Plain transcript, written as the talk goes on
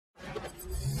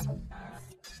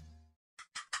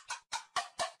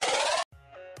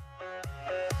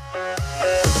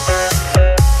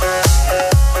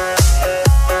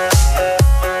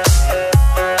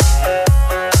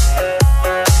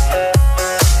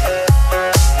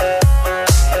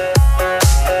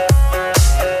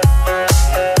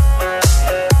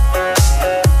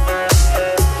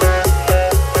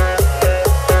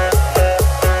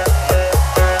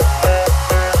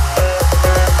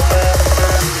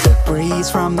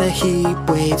from the heat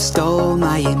wave stole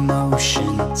my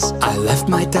emotions. I left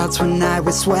my doubts when I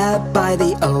was swept by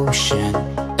the ocean,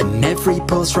 and every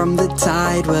pulse from the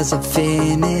tide was a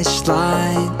finish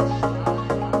line.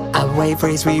 A wave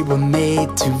race we were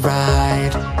made to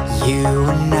ride. You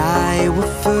and I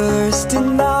were first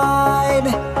in line,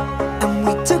 and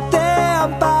we took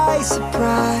them by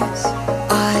surprise.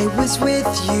 I was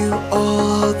with you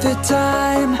all the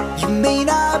time. You may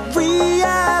not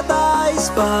realize,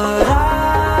 but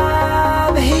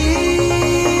I'm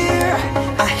here.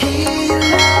 I hear your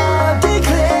love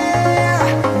declare.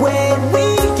 When we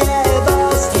get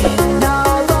lost in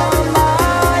our own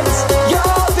minds,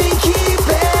 you'll be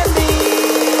keeping me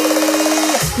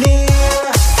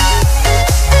near.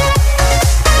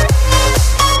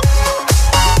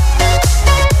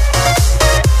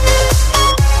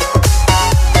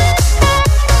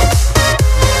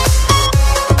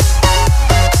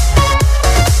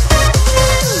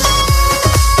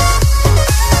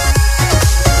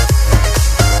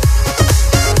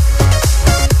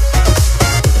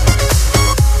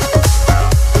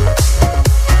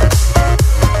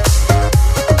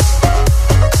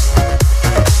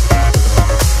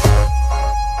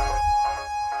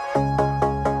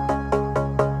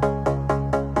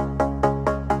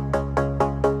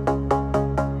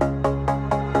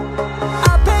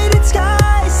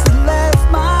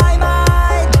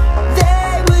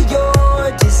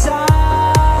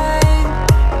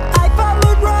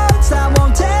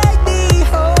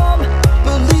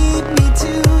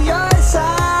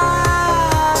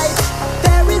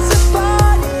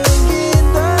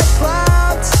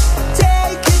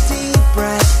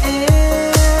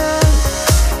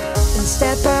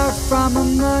 From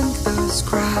among those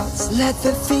crowds, let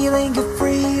the feeling of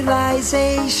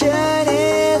realization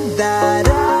in that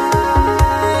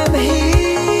I'm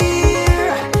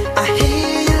here. I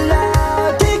hear your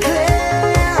love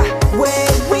declare.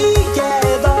 When we get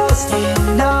lost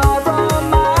in our own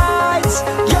minds,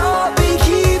 you'll be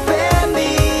keeping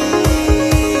me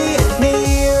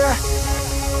near.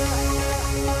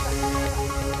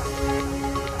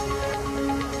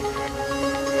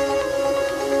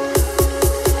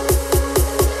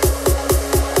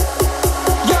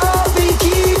 You'll be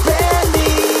keeping me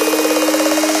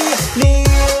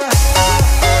near.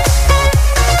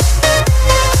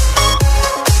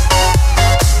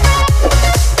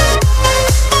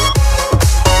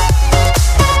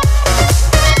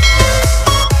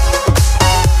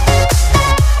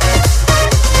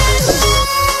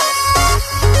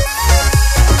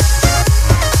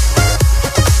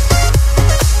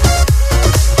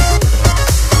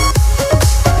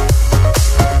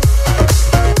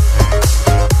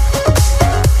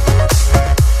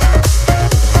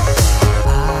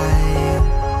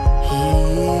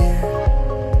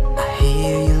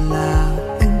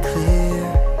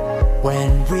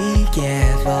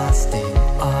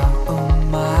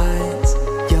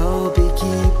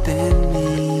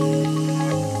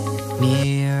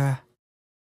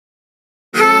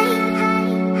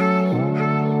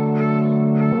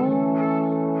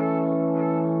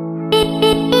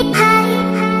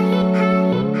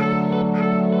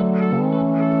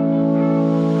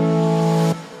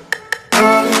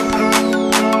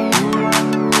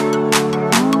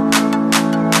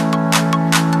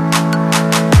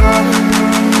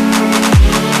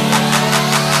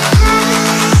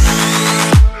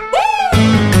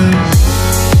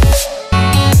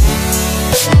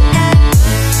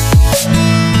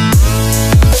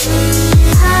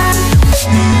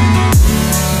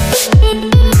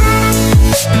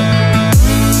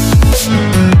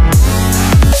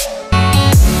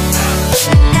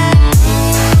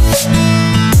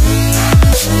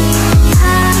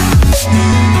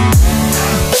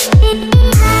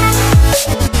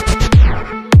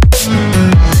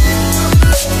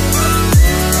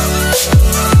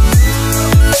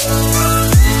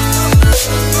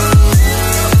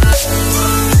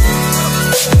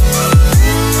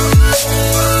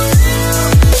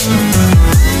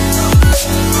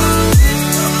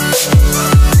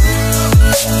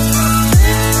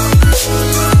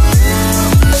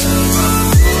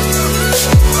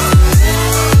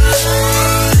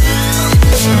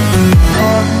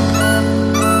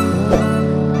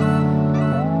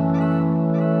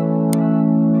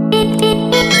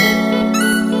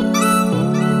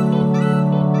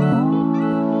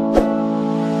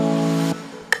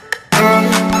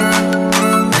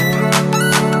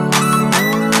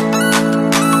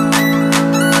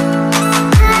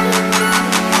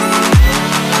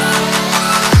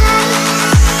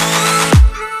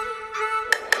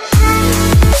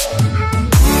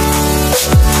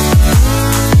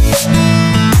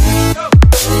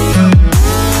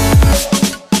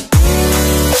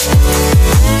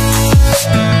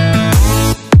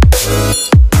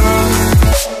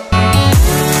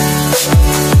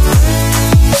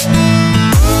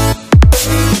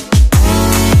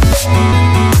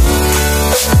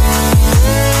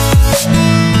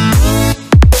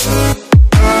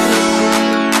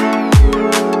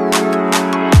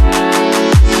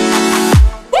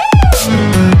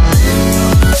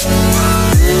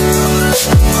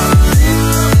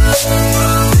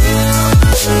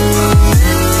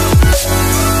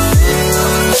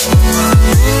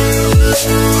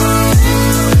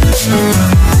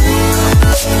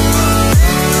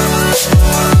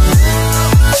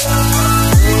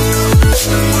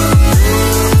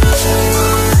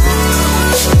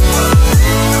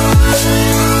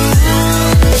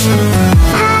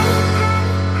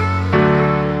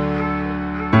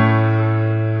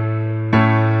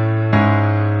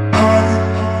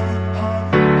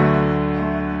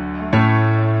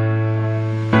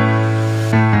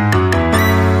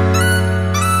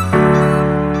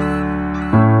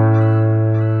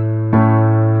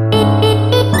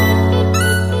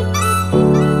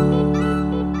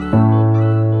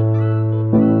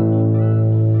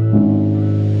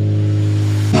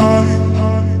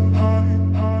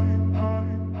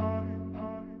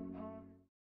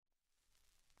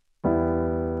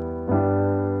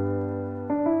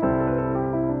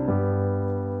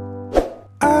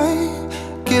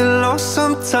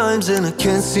 sometimes, and I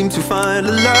can't seem to find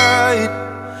a light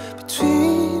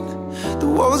between the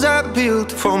walls I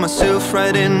built for myself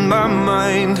right in my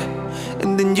mind.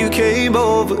 And then you came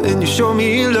over and you showed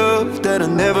me love that I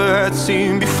never had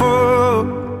seen before.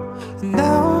 And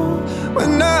now,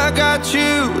 when I got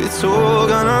you, it's all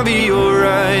gonna be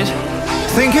alright.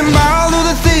 Thinking about all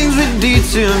the things we did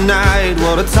tonight.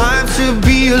 What a time to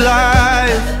be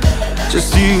alive.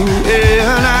 Just you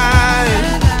and I,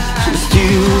 just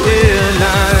you and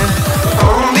I.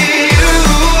 Only you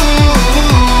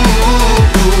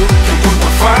can put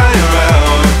my fire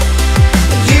out.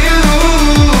 You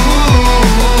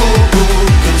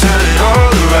can turn it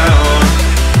all around.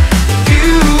 You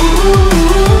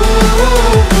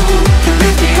can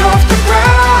lift me off the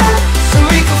ground, so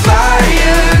we can fly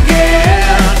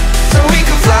again, so we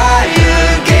can fly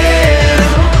again.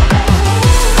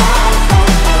 So we can fly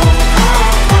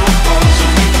again. So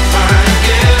we can fly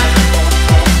again.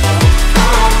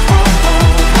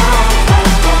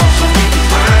 So we can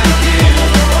fly again.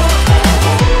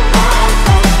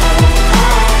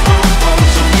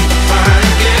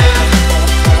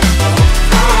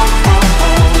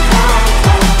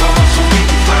 So we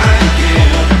can fly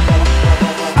again.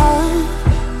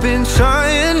 I've been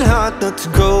trying hard not to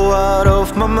go out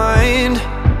of my mind,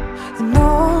 and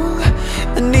all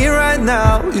I need right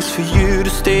now is for you to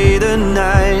stay the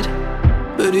night.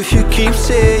 But if you keep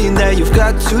saying that you've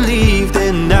got to leave,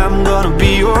 then I'm gonna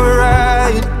be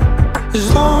alright.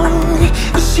 As long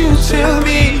as you tell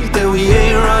me that we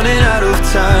ain't running out of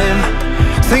time.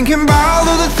 Thinking about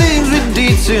all the things we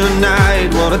did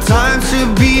tonight. What a time to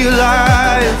be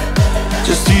alive.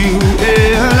 Just you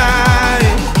and I,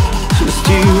 just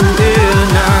you